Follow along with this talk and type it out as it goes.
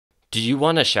Do you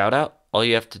want a shout out? All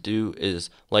you have to do is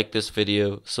like this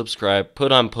video, subscribe,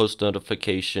 put on post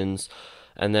notifications,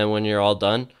 and then when you're all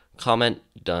done, comment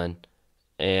done.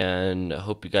 And I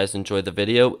hope you guys enjoy the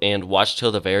video and watch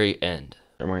till the very end.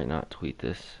 I might not tweet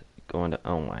this. Going to,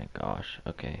 oh my gosh.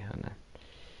 Okay, hold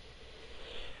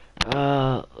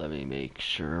on. Let me make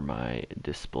sure my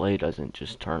display doesn't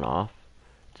just turn off.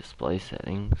 Display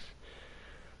settings.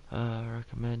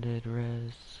 Recommended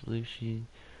resolution.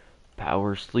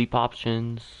 Power sleep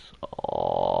options.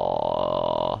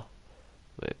 Oh,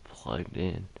 wait, plugged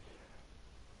in.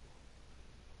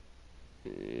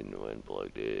 And when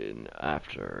plugged in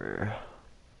after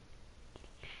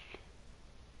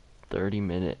 30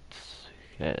 minutes.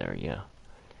 Okay, there we go.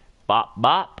 Bop,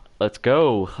 bop. Let's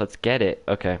go. Let's get it.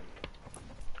 Okay.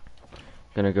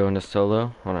 Gonna go into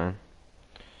solo. Hold on.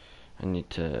 I need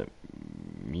to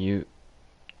mute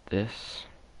this.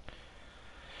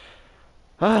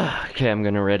 Okay, I'm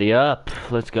gonna ready up.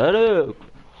 Let's go.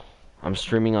 I'm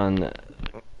streaming on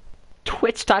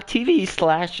twitch.tv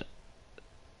slash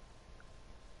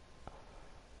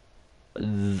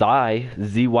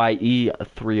ZYE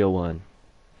 301.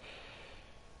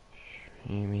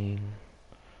 Streaming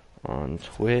on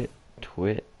Twitch.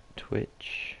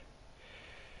 Twitch.tv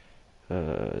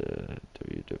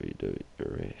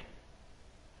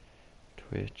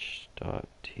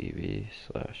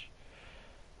slash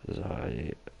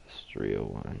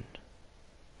ZY301.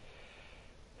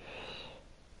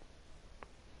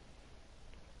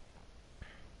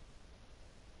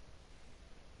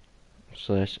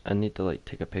 So I need to like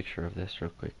take a picture of this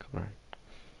real quick. Come on.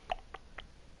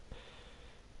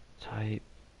 Type.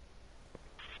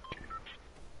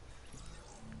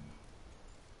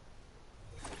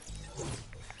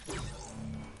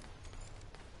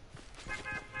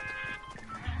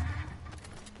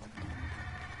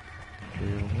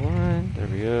 There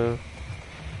we go.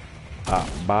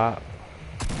 Bop.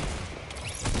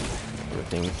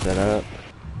 Everything's set up.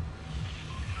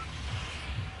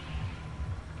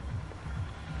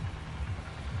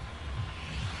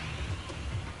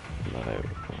 Live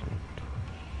on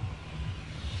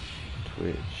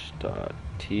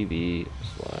twitch.tv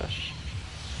slash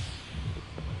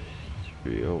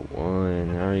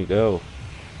 301. There you go.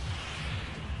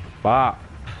 Bop.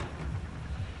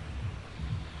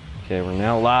 Okay, we're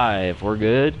now live. We're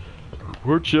good.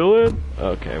 We're chilling.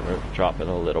 Okay, we're dropping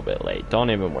a little bit late. Don't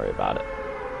even worry about it.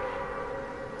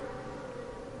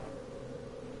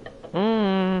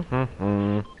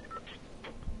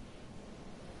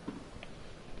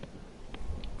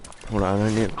 Hold on, I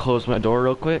need to close my door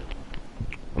real quick.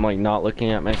 I'm like not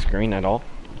looking at my screen at all.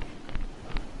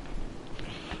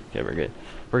 Okay, we're good.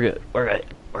 We're good. We're good.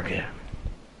 We're good.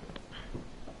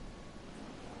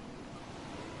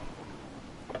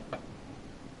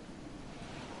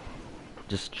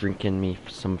 Just drinking me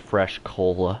some fresh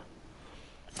cola.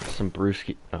 Some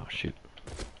brewski. Oh, shoot.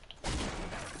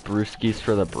 Brewskis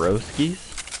for the broskies.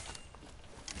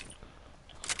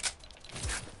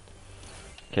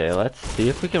 Okay, let's see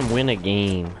if we can win a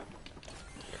game.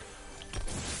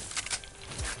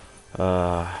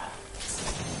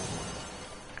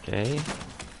 Okay.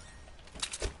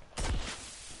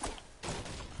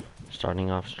 Starting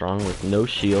off strong with no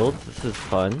shields. This is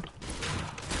fun.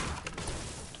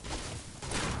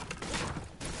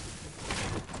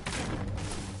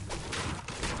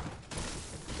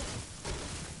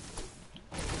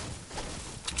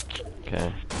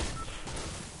 Okay.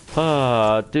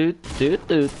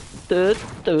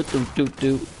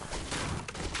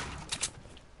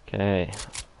 Okay.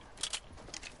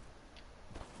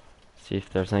 See if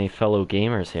there's any fellow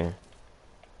gamers here.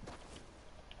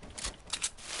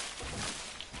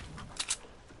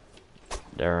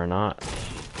 There are not.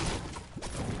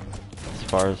 As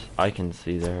far as I can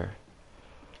see there.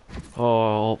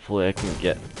 Oh, hopefully I can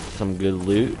get some good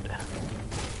loot.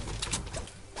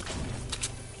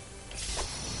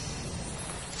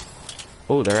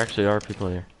 Oh, there actually are people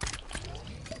here.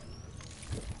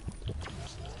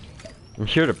 I'm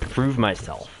here to prove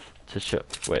myself. To show.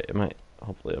 Wait, am I?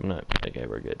 Hopefully I'm not. Okay,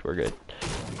 we're good. We're good.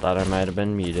 Thought I might have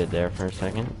been muted there for a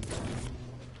second.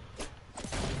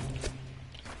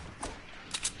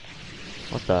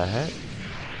 What the heck?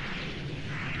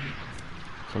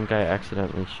 Some guy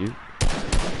accidentally shoot.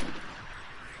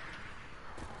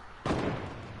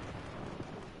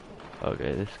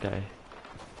 Okay, this guy.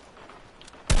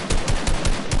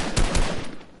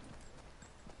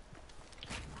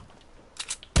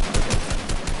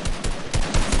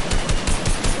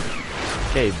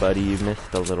 Okay, buddy, you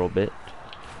missed a little bit.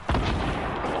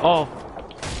 Oh!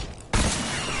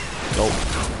 Nope.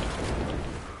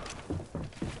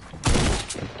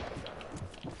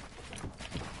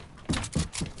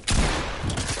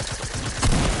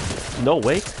 No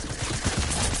way.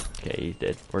 Okay, he's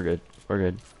dead. We're good. We're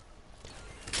good.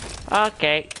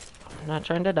 Okay. I'm not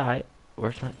trying to die.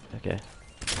 Where's my... Okay.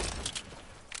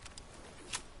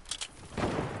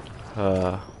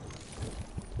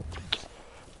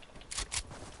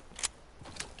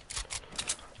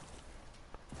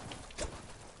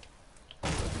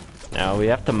 Now we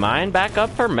have to mine back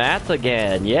up for mats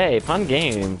again. Yay, fun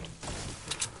game.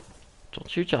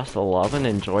 Don't you just love and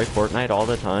enjoy Fortnite all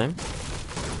the time?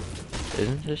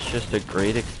 Isn't this just a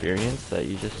great experience that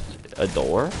you just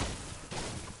adore?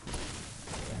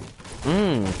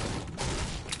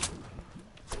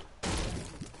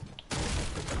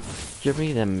 Give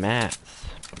me the mats.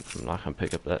 I'm not gonna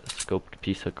pick up that scoped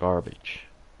piece of garbage.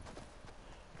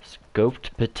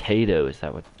 Scoped potato, is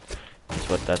that what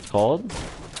that's called?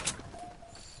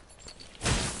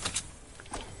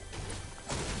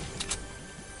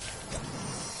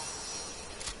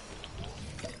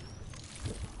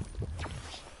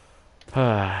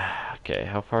 Okay,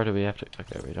 how far do we have to...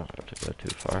 Okay, we don't have to go too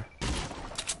far.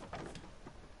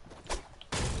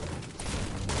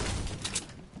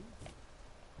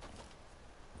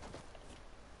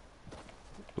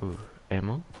 Ooh,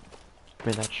 ammo? Give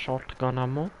me that shotgun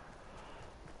ammo.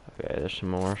 Okay, there's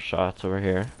some more shots over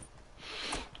here.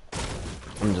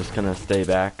 I'm just gonna stay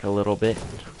back a little bit.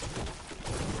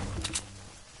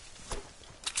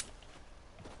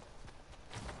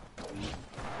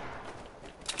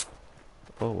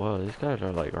 Oh, whoa, these guys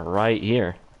are like right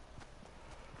here.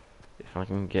 If I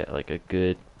can get like a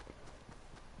good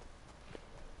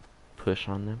push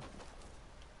on them.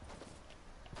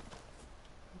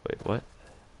 Wait, what?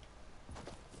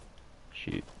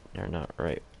 Shoot, they're not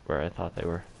right where I thought they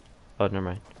were. Oh, never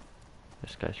mind.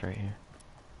 This guy's right here.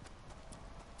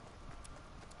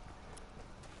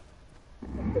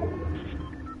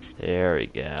 There we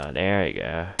go, there we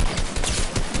go.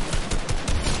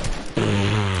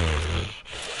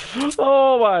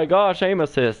 Oh my gosh, aim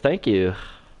assist, thank you.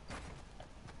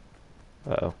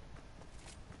 Uh-oh.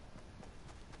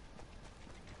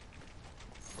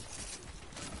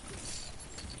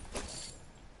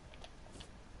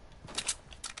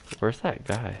 Where's that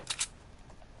guy?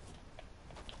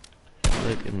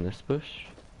 Like in this bush?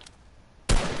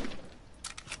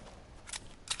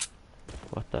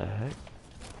 What the heck?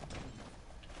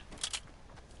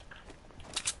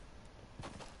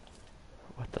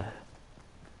 What the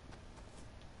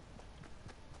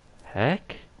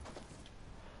heck?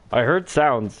 I heard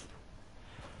sounds.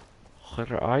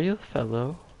 Where are you,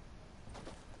 fellow?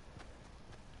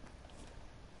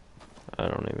 I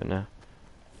don't even know.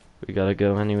 We gotta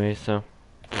go anyway, so.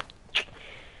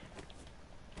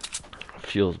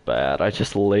 Feels bad. I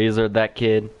just lasered that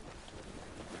kid.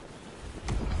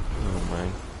 Oh my.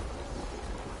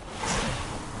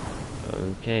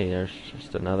 Okay, there's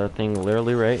just another thing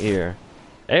literally right here.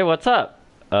 Hey, what's up?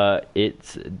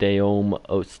 It's Daome.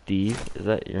 Oh, Steve. Is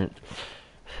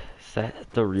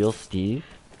that the real Steve?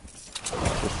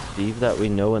 The Steve that we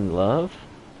know and love?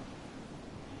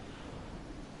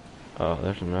 Oh,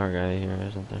 there's another guy here,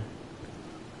 isn't there?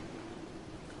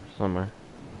 Somewhere.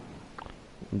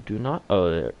 Do not...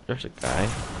 Oh, there's a guy.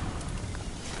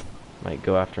 Might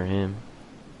go after him.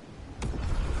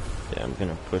 Yeah, I'm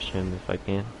gonna push him if I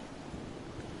can.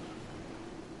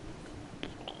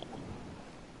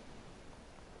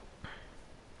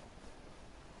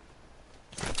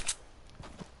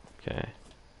 Okay.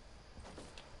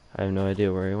 I have no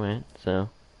idea where he went, so...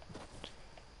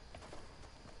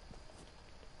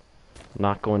 I'm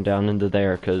not going down into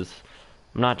there, because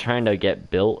I'm not trying to get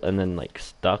built and then, like,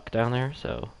 stuck down there,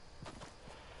 so...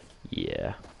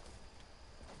 Yeah.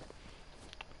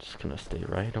 Just gonna stay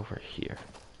right over here.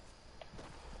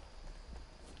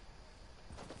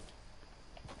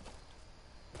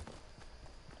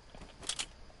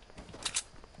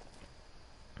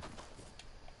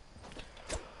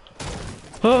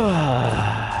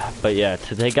 But yeah,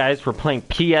 today guys, we're playing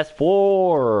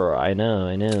PS4. I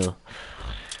know.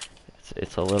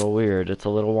 It's a little weird, it's a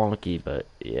little wonky, but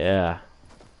yeah.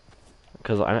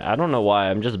 Because I don't know why,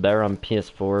 I'm just better on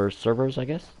PS4 servers, I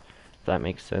guess. If that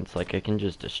makes sense. Like, I can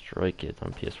just destroy kids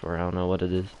on PS4, I don't know what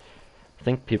it is. I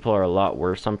think people are a lot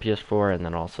worse on PS4, and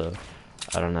then also,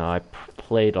 I don't know, I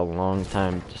played a long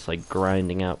time just like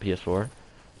grinding out PS4.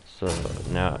 So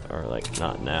now, or like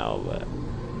not now, but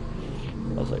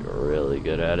I was like really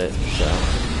good at it, so.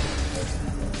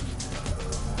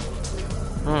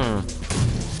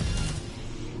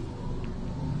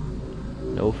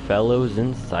 No fellows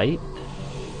in sight?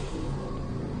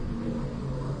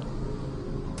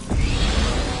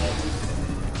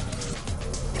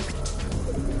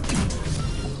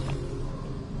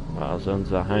 Wow, zone's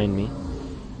behind me.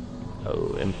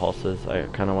 Oh, impulses. I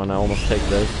kind of want to almost take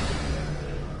this.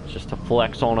 Just to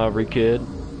flex on every kid.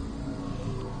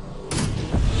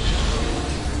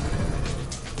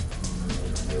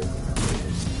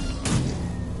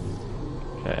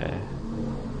 Okay.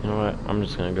 You know what? I'm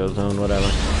just gonna go zone whatever.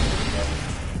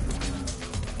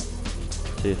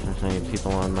 See if there's any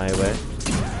people on my way.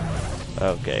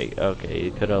 Okay, okay.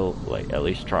 You could have, like, at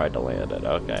least tried to land it.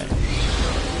 Okay.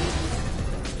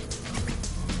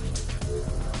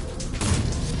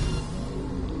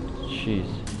 Jeez.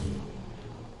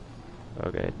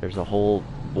 Okay, there's a whole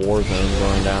war zone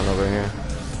going down over here.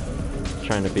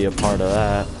 Trying to be a part of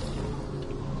that.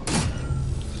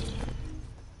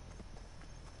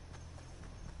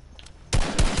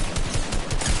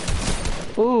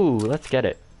 Ooh, let's get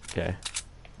it. Okay.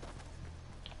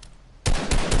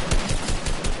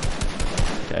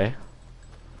 Okay.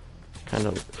 Kind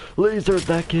of lasered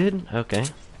that kid. Okay.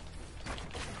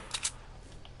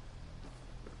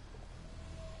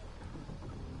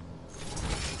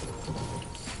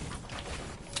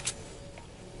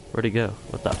 Where'd he go?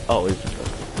 What the? Oh, he's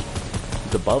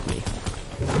above me.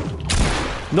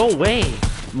 No way!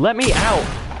 Let me out!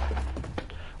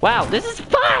 Wow, this is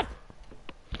fun!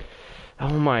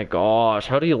 Oh my gosh,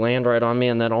 how do you land right on me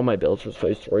and then all my builds just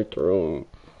face right through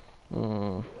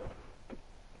him?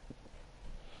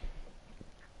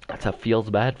 That feels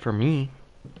bad for me.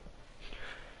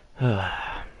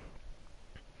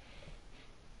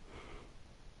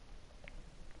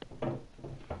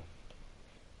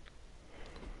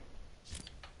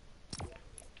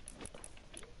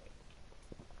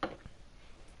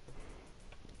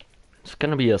 It's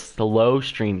gonna be a slow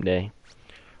stream day.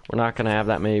 We're not gonna have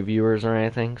that many viewers or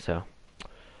anything, so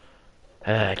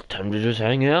time to just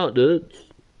hang out, dude.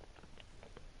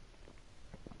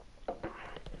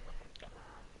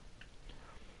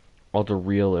 All the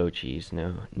real OGs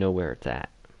know where it's at.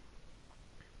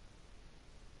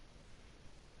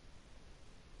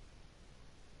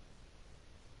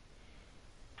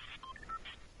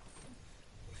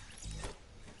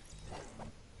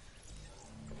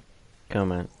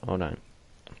 Come on, hold on.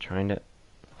 I'm trying to.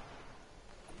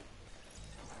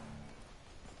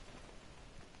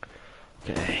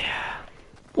 Okay.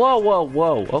 Whoa, whoa,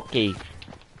 whoa. Okay.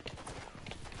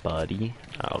 Buddy.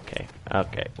 Okay.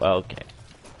 Okay. Okay.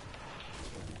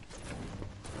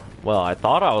 Well, I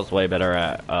thought I was way better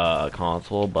at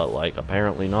console, but like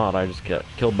apparently not. I just get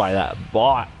killed by that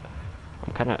bot.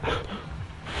 I'm kind of.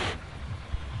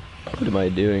 What am I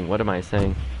doing? What am I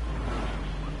saying?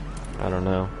 I don't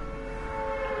know.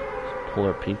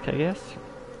 Polar peak, I guess.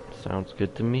 Sounds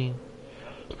good to me.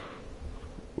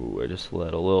 Ooh, I just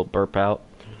let a little burp out.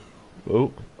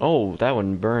 Oh, oh, that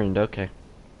one burned. Okay.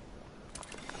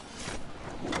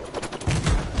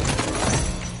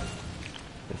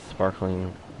 This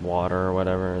sparkling water or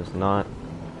whatever is not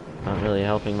really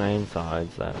helping my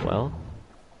insides that well.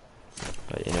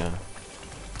 But you know,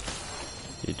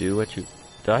 you do what you.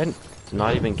 Did I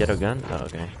not even get a gun? Oh,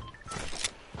 okay.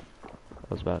 I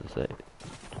was about to say.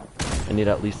 I need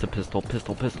at least a pistol.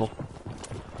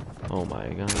 Oh my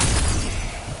god.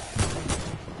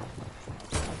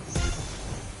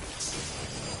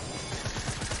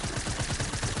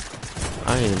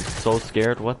 I am so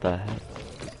scared. What the heck?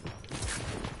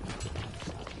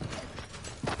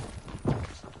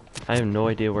 I have no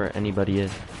idea where anybody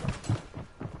is.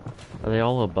 Are they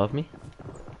all above me?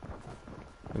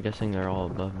 I'm guessing they're all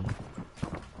above me.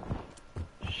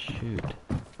 Shoot.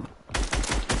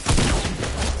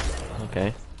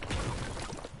 Okay.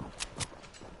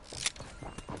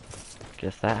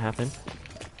 Guess that happened.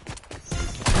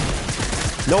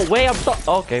 No way, I'm so—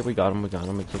 okay, we got him,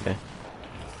 it's okay.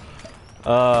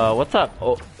 What's up?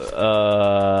 Oh,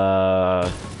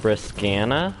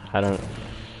 Briscana? I don't—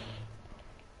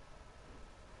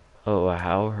 oh,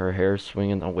 how her hair's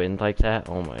swinging in the wind like that?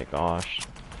 Oh my gosh.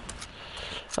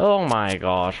 Oh my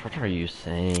gosh, what are you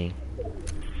saying?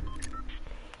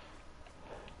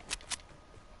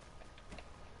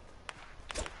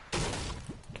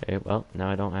 Okay, well, now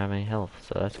I don't have any health,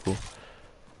 so that's cool.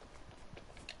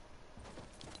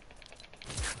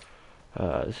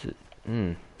 This is—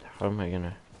 how am I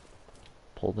gonna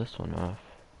pull this one off?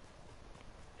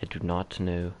 I do not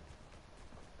know.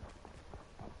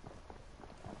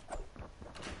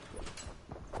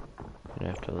 I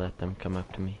have to let them come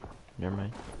up to me. Never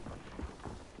mind.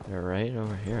 They're right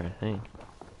over here, I think.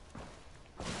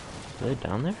 Are they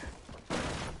down there? Are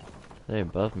they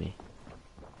above me?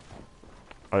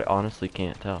 I honestly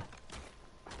can't tell.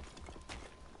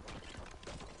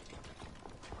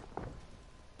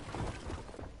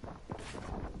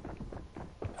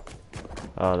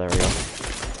 Oh, there we go.